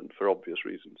Runaway Elephant for obvious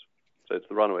reasons. So it's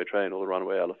the Runaway Train or the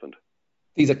Runaway Elephant.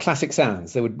 These are classic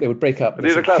sounds. They would break up.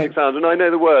 These are classic sounds, and I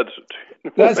know the words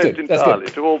entirely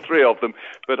to all 3 of them,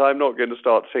 but I'm not going to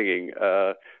start singing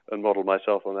and model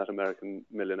myself on that American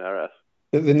millionairess.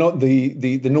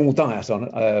 The normal diet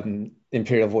on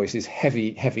Imperial Voice is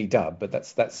heavy dub, but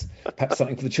that's perhaps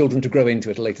something for the children to grow into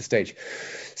at a later stage.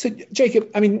 So, Jacob,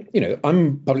 I mean,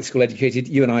 I'm public school educated.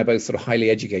 You and I are both sort of highly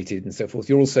educated and so forth.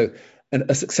 You're also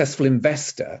a successful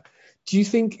investor. Do you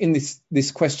think in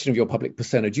this question of your public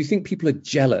persona, do you think people are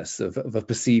jealous of a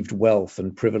perceived wealth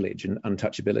and privilege and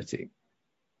untouchability?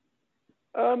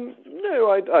 No,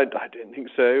 I don't think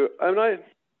so. I mean, I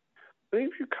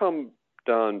think if you come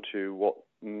down to what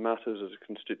matters as a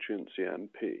constituency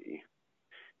MP,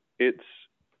 it's,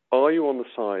 are you on the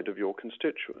side of your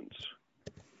constituents?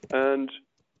 And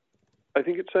I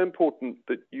think it's so important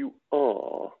that you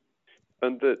are,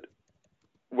 and that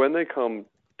when they come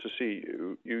to see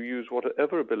you, you use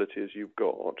whatever abilities you've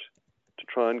got to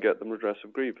try and get them redress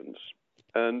of grievance.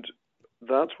 And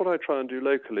that's what I try and do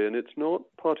locally, and it's not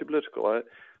party political. I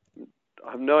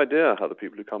have no idea how the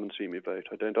people who come and see me vote.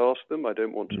 I don't ask them. I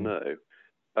don't want to know.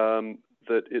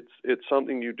 That it's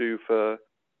something you do for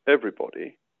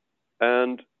everybody,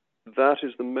 and that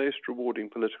is the most rewarding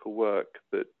political work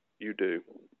that you do.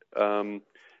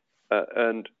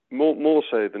 And more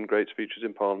so than great speeches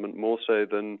in Parliament, more so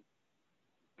than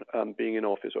being in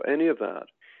office or any of that,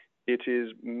 it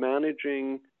is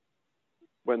managing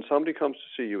when somebody comes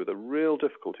to see you with a real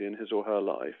difficulty in his or her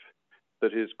life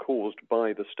that is caused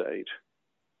by the state,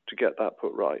 to get that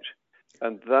put right.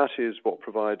 And that is what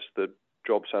provides the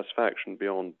job satisfaction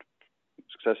beyond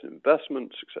success in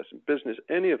investment, success in business,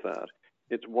 any of that.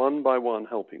 It's one by one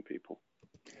helping people.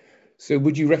 So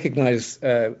would you recognise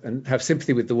and have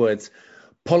sympathy with the words,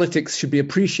 politics should be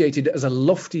appreciated as a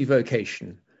lofty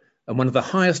vocation and one of the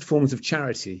highest forms of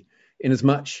charity in as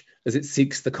much as it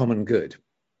seeks the common good?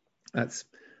 That's...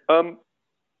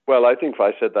 Well, I think if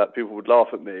I said that, people would laugh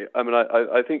at me. I mean,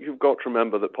 I think you've got to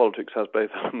remember that politics has both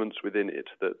elements within it,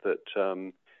 that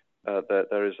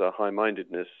there is a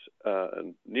high-mindedness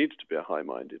and needs to be a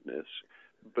high-mindedness,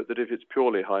 but that if it's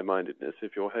purely high-mindedness,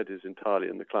 if your head is entirely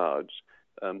in the clouds,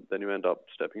 then you end up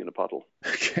stepping in a puddle.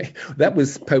 Okay, that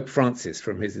was Pope Francis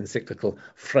from his encyclical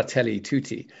Fratelli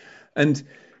Tutti. And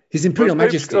His Imperial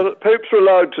Majesty... Popes are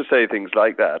allowed to say things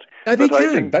like that. They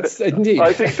can, that's indeed.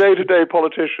 I think day-to-day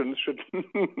politicians should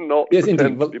not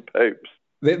pretend to be popes.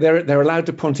 They're allowed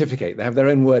to pontificate. They have their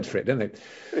own word for it, don't they?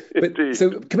 But,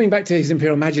 so coming back to His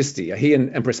Imperial Majesty, he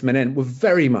and Empress Menen were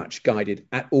very much guided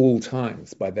at all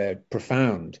times by their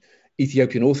profound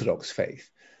Ethiopian Orthodox faith.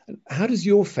 And how does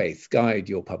your faith guide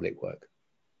your public work?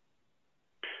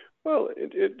 Well,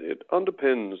 it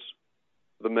underpins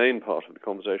the main part of the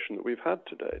conversation that we've had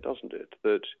today, doesn't it?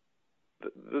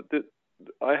 That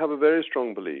I have a very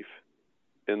strong belief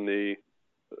in the,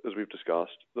 as we've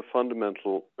discussed, the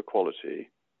fundamental equality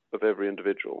of every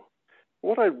individual.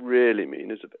 What I really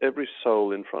mean is of every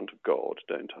soul in front of God,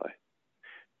 don't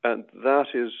I? And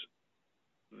that is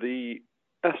the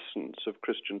essence of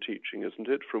Christian teaching, isn't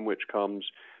it? From which comes,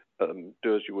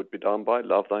 do as you would be done by,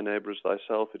 love thy neighbour as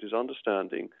thyself. It is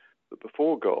understanding that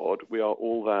before God, we are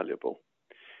all valuable.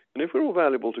 And if we're all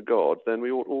valuable to God, then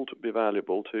we ought all to be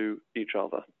valuable to each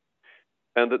other.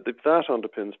 And that if that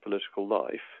underpins political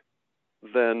life,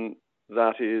 then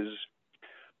that is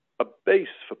a base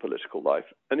for political life.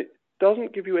 And it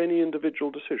doesn't give you any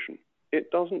individual decision. It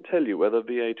doesn't tell you whether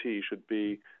VAT should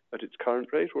be at its current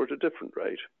rate or at a different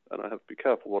rate. And I have to be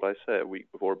careful what I say a week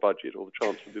before a budget or the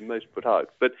chance will be most put out.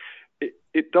 But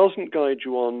it doesn't guide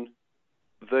you on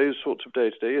those sorts of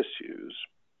day-to-day issues.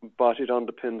 but it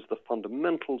underpins the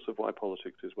fundamentals of why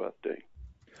politics is worth doing.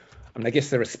 I mean, I guess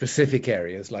there are specific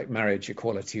areas like marriage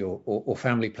equality or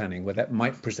family planning where that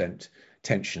might present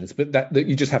tensions, but that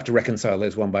you just have to reconcile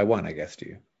those one by one, I guess, do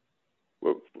you?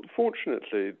 Well,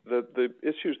 fortunately, the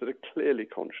issues that are clearly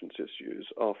conscience issues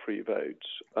are free votes,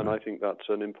 and I think that's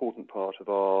an important part of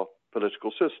our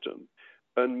political system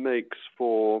and makes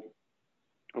for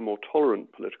a more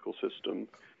tolerant political system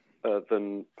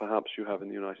than perhaps you have in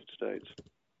the United States.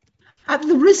 At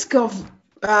the risk of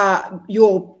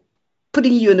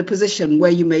putting you in a position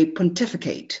where you may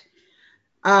pontificate,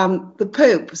 the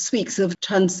Pope speaks of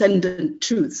transcendent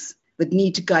truths that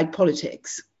need to guide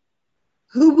politics.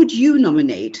 Who would you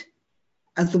nominate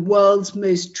as the world's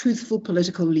most truthful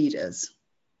political leaders?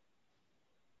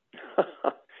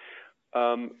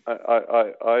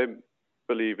 I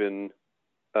believe in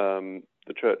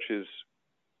the Church's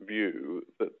view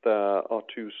that there are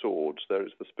two swords. There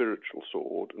is the spiritual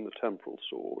sword and the temporal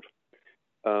sword.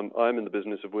 I'm in the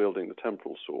business of wielding the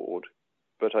temporal sword,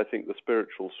 but I think the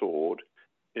spiritual sword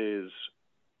is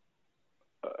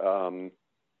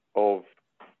of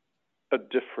a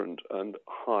different and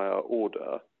higher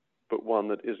order, but one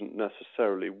that isn't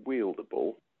necessarily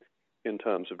wieldable in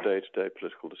terms of day-to-day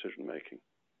political decision-making.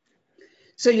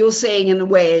 So you're saying, in a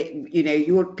way,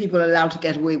 your people are allowed to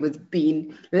get away with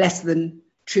being less than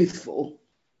truthful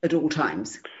at all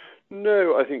times?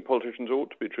 No, I think politicians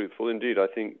ought to be truthful. Indeed, I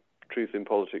think truth in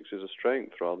politics is a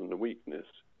strength rather than a weakness.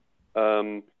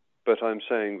 But I'm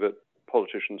saying that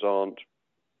politicians aren't,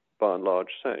 by and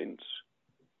large, saints,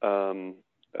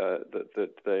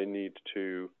 that they need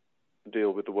to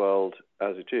deal with the world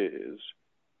as it is,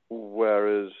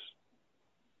 whereas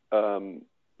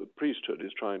the priesthood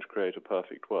is trying to create a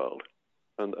perfect world,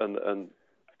 and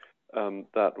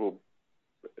that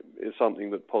is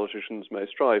something that politicians may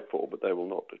strive for, but they will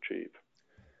not achieve.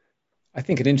 I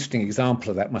think an interesting example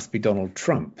of that must be Donald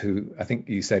Trump, who I think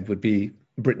you said would be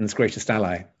Britain's greatest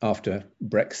ally after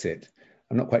Brexit.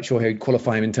 I'm not quite sure how you'd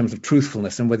qualify him in terms of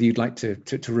truthfulness and whether you'd like to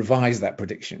revise that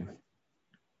prediction.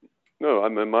 No, I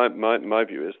mean, my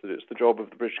view is that it's the job of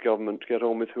the British government to get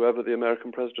on with whoever the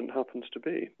American president happens to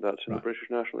be. That's in the British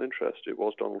national interest. It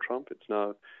was Donald Trump. It's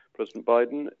now President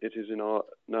Biden. It is in our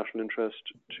national interest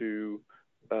to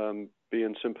be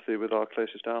in sympathy with our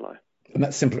closest ally. And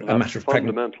that's simply a matter of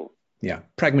fundamental.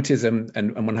 Pragmatism,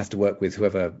 and one has to work with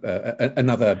whoever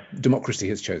another democracy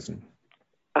has chosen.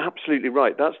 Absolutely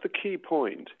right. That's the key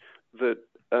point, that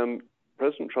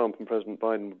President Trump and President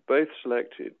Biden were both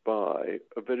selected by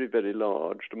a very, very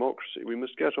large democracy. We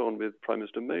must get on with Prime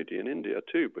Minister Modi in India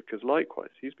too, because likewise,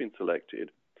 he's been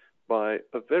selected by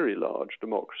a very large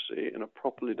democracy in a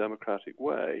properly democratic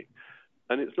way.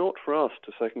 And it's not for us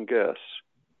to second guess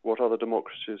what other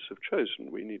democracies have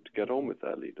chosen. We need to get on with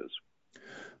their leaders.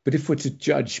 But if we're to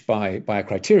judge by a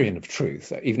criterion of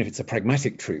truth, even if it's a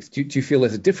pragmatic truth, do you feel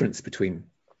there's a difference between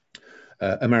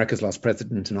America's last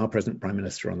president and our present prime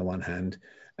minister on the one hand,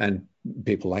 and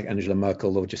people like Angela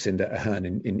Merkel or Jacinda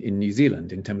Ardern in New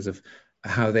Zealand in terms of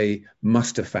how they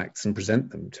muster facts and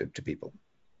present them to people?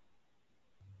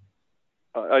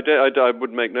 I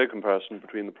would make no comparison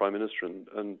between the prime minister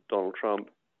and Donald Trump.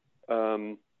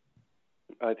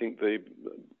 I think the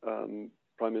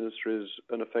prime minister is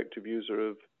an effective user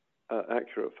of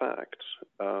accurate facts.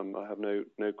 I have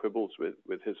no quibbles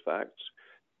with his facts.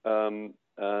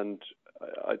 And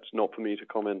it's not for me to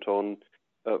comment on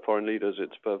foreign leaders.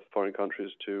 It's for foreign countries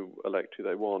to elect who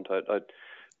they want. I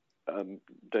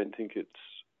don't think it's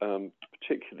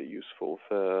particularly useful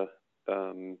for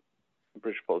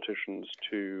British politicians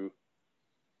to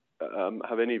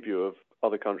have any view of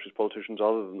other countries' politicians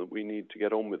other than that we need to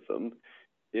get on with them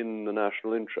in the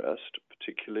national interest,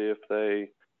 particularly if they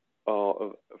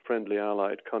are friendly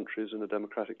allied countries and are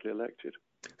democratically elected.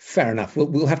 Fair enough.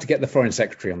 We'll have to get the Foreign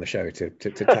Secretary on the show to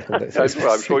tackle this.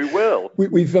 I'm sure we will.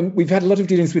 We've had a lot of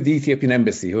dealings with the Ethiopian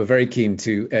embassy, who are very keen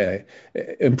to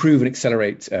improve and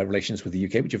accelerate relations with the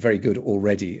UK, which are very good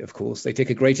already, of course. They take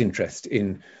a great interest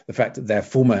in the fact that their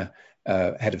former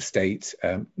head of state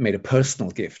made a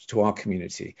personal gift to our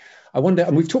community. I wonder,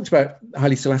 and we've talked about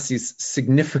Haile Selassie's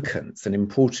significance and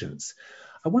importance.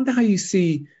 I wonder how you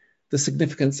see the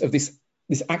significance of this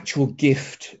actual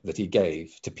gift that he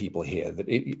gave to people here, that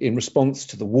in response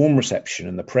to the warm reception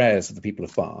and the prayers of the people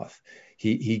of Bath,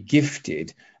 he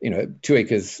gifted, a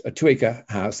 2-acre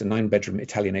house, a 9-bedroom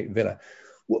Italianate villa.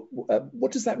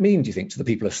 What does that mean, do you think, to the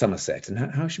people of Somerset, and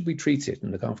how should we treat it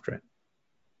and look after it?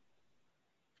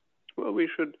 Well, we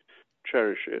should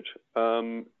cherish it.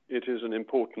 It is an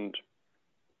important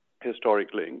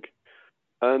historic link.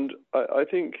 And I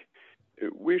think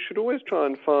we should always try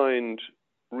and find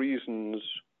reasons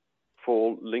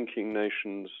for linking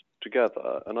nations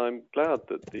together. And I'm glad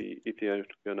that the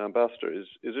Ethiopian ambassador is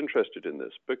interested in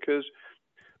this, because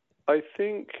I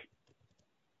think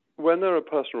when there are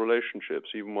personal relationships,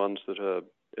 even ones that are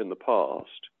in the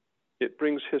past, it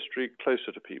brings history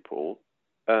closer to people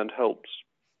and helps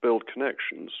build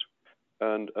connections.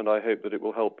 And I hope that it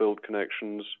will help build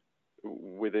connections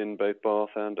within both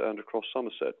Bath and across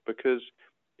Somerset, because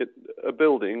a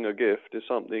building, a gift, is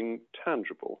something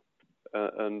tangible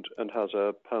and has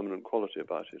a permanent quality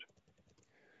about it.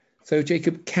 So,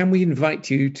 Jacob, can we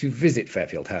invite you to visit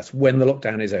Fairfield House when the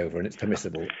lockdown is over and it's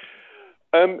permissible?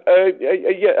 Yeah,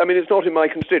 I mean, it's not in my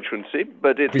constituency,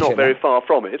 but it's not very far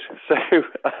from it. So,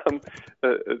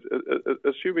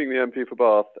 assuming the MP for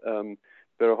Bath,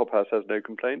 Vera Hobhouse, has no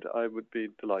complaint, I would be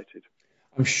delighted.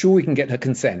 I'm sure we can get her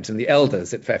consent, and the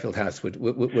elders at Fairfield House would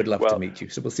love to meet you.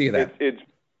 So we'll see you there.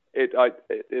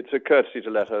 It's a courtesy to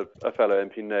let a fellow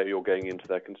MP know you're going into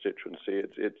their constituency.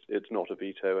 It's not a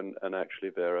veto, and actually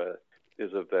Vera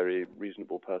is a very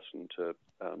reasonable person to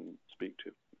speak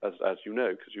to, as you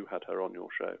know, because you had her on your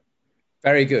show.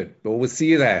 Very good. Well, we'll see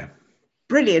you there.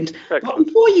 Brilliant. But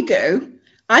before you go,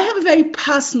 I have a very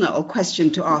personal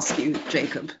question to ask you,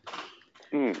 Jacob.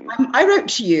 I wrote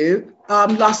to you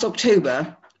last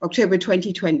October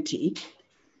 2020,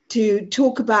 to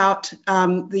talk about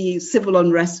the civil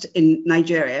unrest in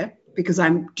Nigeria, because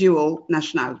I'm dual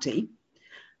nationality.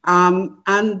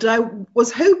 And I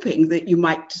was hoping that you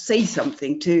might say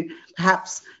something to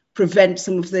perhaps prevent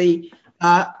some of the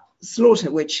slaughter,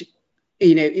 which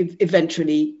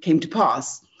eventually came to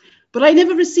pass. But I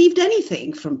never received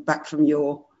anything back from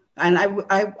you, and I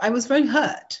was very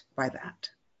hurt by that.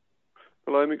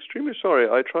 Well, I'm extremely sorry.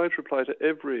 I try to reply to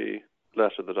every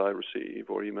letter that I receive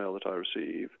or email that I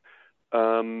receive,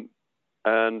 and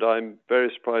I'm very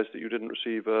surprised that you didn't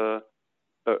receive a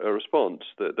response.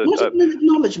 Not even an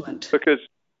acknowledgement. Because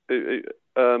did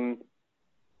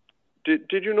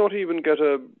you not even get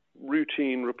a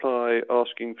routine reply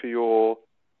asking for your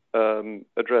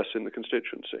address in the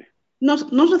constituency?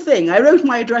 Not a thing. I wrote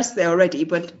my address there already,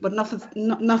 but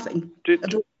nothing.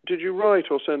 Did you write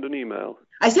or send an email?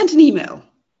 I sent an email.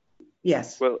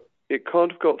 Yes. Well, it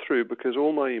can't have got through, because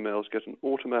all my emails get an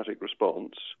automatic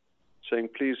response saying,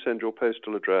 please send your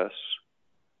postal address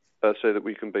so that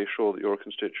we can be sure that you're a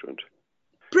constituent.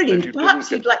 Brilliant. Perhaps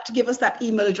you'd like to give us that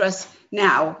email address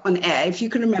now on air, if you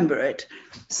can remember it,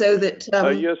 so that...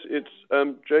 Yes, it's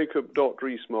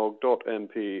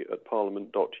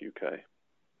jacob.rees-mogg.mp@parliament.uk.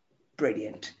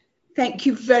 Brilliant. Thank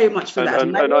you very much for that.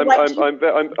 And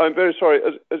I'm very sorry.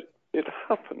 As it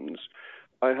happens,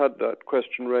 I had that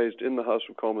question raised in the House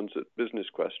of Commons at Business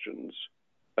Questions,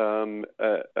 by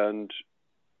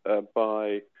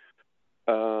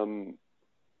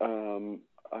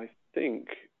I think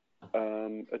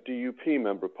a DUP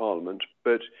member of Parliament,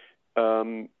 but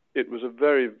it was a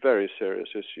very, very serious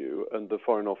issue, and the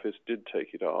Foreign Office did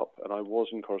take it up, and I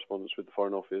was in correspondence with the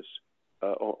Foreign Office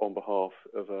on behalf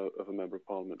of a member of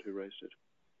Parliament who raised it.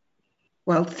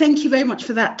 Well, thank you very much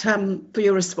for that, for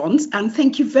your response, and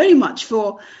thank you very much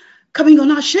for coming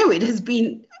on our show. It has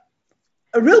been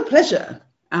a real pleasure.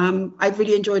 I've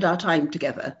really enjoyed our time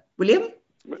together. William?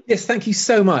 Yes, thank you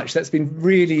so much. That's been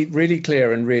really, really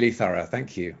clear and really thorough.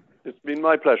 Thank you. It's been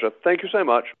my pleasure. Thank you so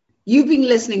much. You've been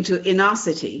listening to In Our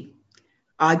City.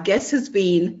 Our guest has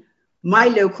been my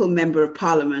local Member of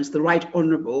Parliament, the Right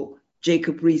Honourable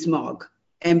Jacob Rees-Mogg,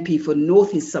 MP for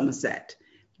North East Somerset,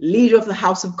 Leader of the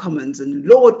House of Commons and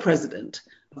Lord President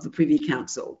of the Privy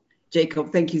Council.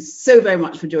 Jacob, thank you so very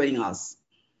much for joining us.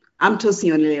 I'm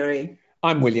Tosin.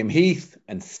 I'm William Heath,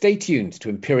 and stay tuned to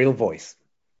Imperial Voice.